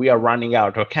because we are running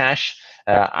out of cash.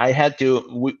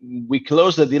 We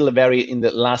closed the deal very in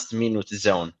the last minute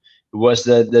zone. It was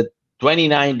the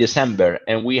 29 December,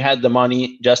 and we had the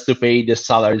money just to pay the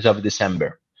salaries of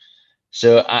December.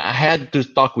 So I had to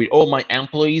talk with all my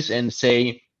employees and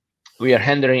say, we are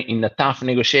handling in a tough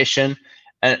negotiation.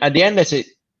 And at the end, I said,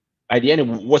 it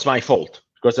was my fault,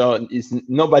 because it's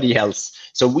nobody else.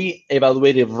 So we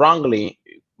evaluated wrongly.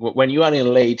 When you are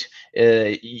in late,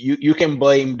 you can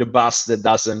blame the bus that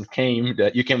doesn't came.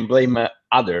 You can blame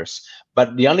others,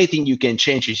 but the only thing you can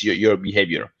change is your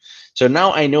behavior. So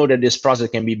now I know that this process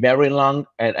can be very long,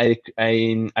 and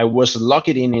I was locked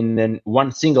in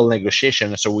one single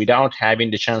negotiation, so without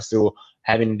having the chance to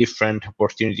having different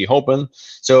opportunity open.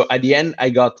 So at the end, I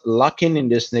got locked in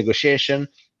this negotiation,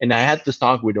 and I had to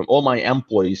talk with all my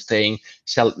employees saying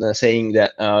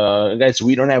that, guys,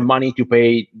 we don't have money to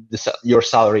pay your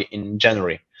salary in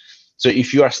January. So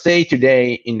if you are stay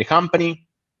today in the company,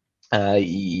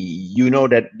 you know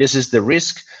that this is the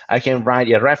risk. I can write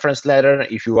a reference letter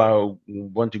if you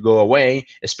want to go away,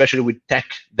 especially with tech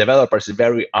developers. It's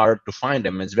very hard to find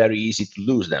them. It's very easy to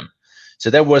lose them. So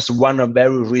that was one of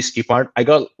very risky part.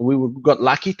 We got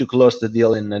lucky to close the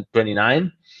deal in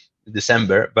 29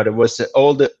 December, but it was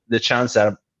all the chances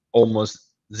are almost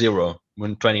zero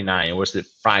when 29. It was the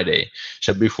Friday,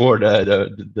 so before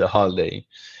the holiday.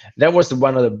 That was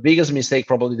one of the biggest mistakes,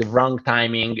 probably the wrong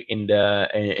timing in the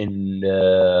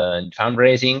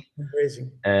fundraising.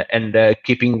 And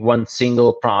keeping one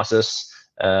single process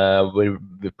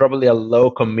with probably a low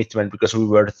commitment, because we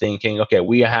were thinking, okay,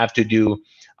 we have to do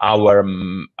our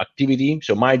activity.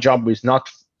 So my job is not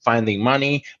finding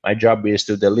money. My job is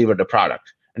to deliver the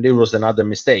product. And it was another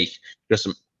mistake, because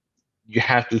you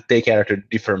have to take care of a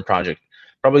different project.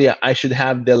 Probably I should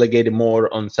have delegated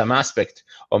more on some aspect,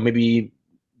 or maybe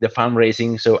the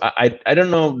fundraising. So I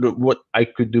don't know what I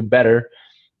could do better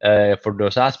for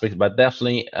those aspects, but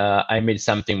definitely I made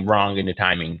something wrong in the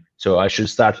timing. So I should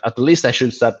start, at least I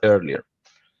should start earlier.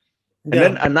 And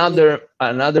then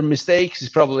another mistake is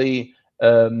probably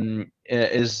we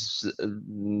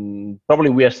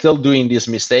are still doing this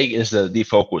mistake, is the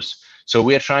defocus. So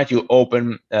we are trying to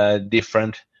open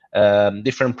different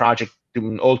projects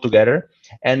all together,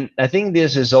 and I think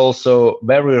this is also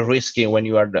very risky when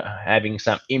you are having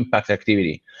some impact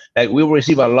activity. Like, we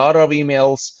receive a lot of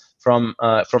emails from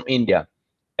India,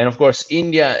 and of course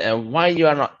India, why you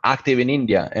are not active in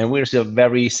India? And we receive a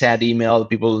very sad email.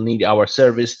 People need our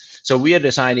service, so we are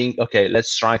deciding, okay,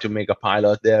 let's try to make a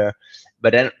pilot there.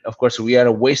 But then of course we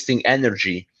are wasting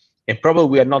energy, and probably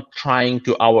we are not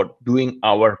doing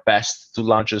our best to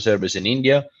launch a service in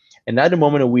India. And at the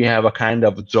moment we have a kind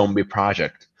of zombie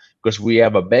project, because we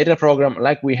have a beta program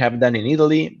like we have done in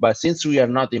Italy, but since we are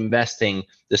not investing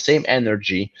the same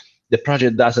energy, the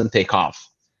project doesn't take off.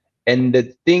 And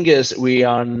the thing is, we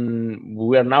are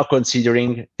now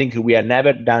considering things we have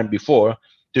never done before,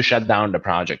 to shut down the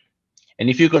project. And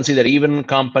if you consider even a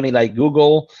company like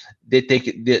Google, they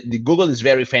take the Google is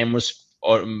very famous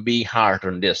on being hard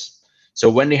on this. So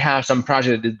when they have some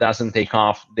project that doesn't take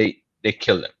off, they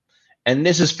kill them. And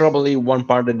this is probably one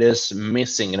part that is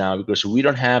missing now, because we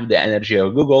don't have the energy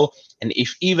of Google. And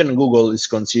if even Google is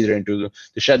considering to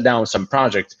shut down some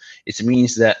project, it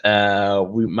means that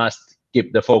we must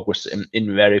keep the focus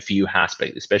in very few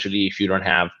aspects, especially if you don't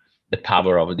have the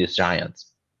power of these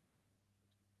giants.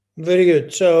 Very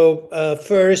good. So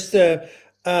first, there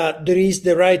is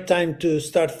the right time to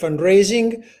start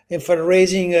fundraising, and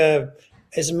fundraising,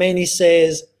 as many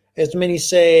say,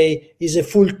 is a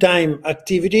full-time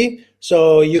activity.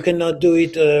 So you cannot do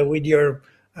it with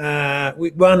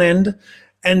one end.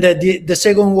 And the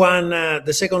second one,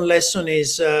 the second lesson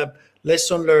is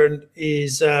lesson learned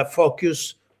is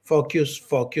focus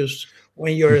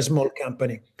when you're a small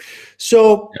company.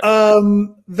 So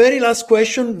very last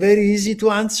question, very easy to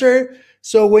answer.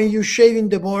 So when you shave in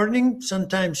the morning,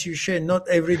 sometimes you shave, not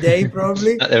every day,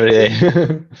 probably. Not every day.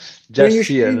 Just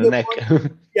here in the neck.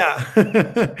 Yeah,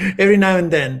 every now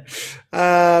and then.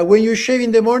 When you shave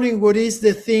in the morning, what is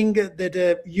the thing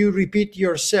that you repeat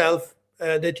yourself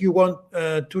that you want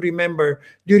to remember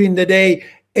during the day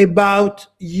about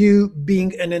you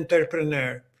being an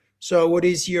entrepreneur? So what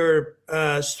is your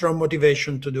strong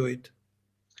motivation to do it?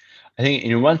 I think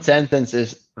in one sentence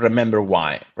is remember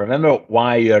why. Remember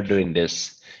why you are doing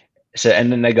this. So,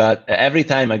 and then every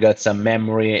time I got some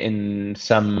memory in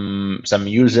some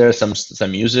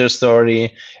user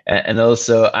story, and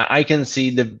also I can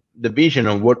see the vision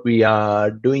of what we are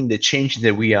doing, the change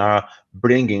that we are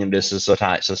bringing in this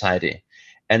society,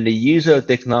 and the use of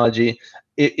technology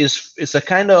it's a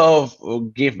kind of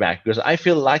give back, because I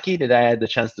feel lucky that I had the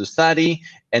chance to study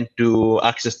and to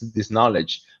access to this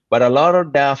knowledge, but a lot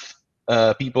of deaf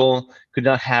people could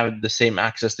not have the same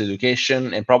access to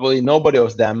education, and probably nobody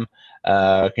of them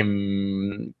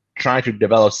can try to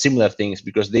develop similar things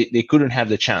because they couldn't have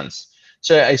the chance.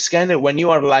 So it's kind of, when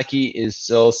you are lucky, is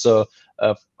also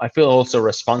I feel also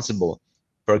responsible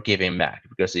for giving back,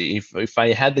 because if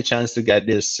I had the chance to get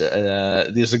this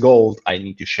gold, I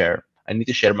need to share. I need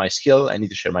to share my skill. I need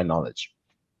to share my knowledge.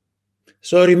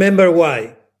 So remember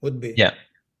why would be. Yeah,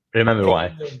 remember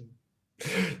why.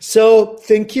 So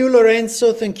thank you,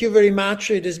 Lorenzo. Thank you very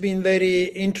much. It has been very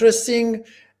interesting,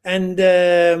 and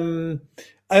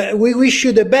we wish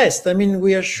you the best. I mean,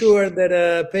 we are sure that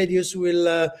Pedius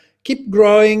will keep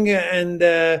growing and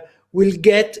will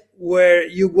get where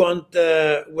you want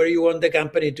the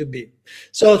company to be.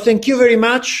 So thank you very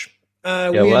much.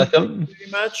 You're welcome. Very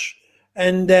much.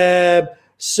 And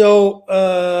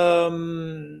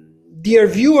dear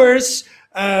viewers,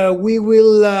 we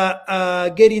will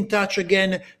get in touch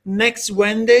again next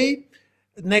Wednesday.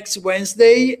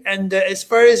 And as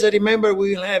far as I remember,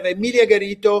 we will have Emilia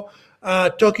Garito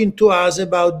talking to us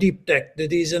about deep tech.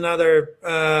 That is another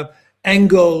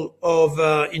angle of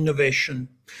innovation.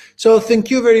 So thank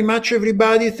you very much,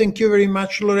 everybody. Thank you very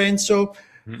much, Lorenzo.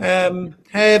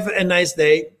 Have a nice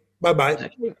day. Bye-bye.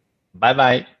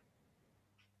 Bye-bye.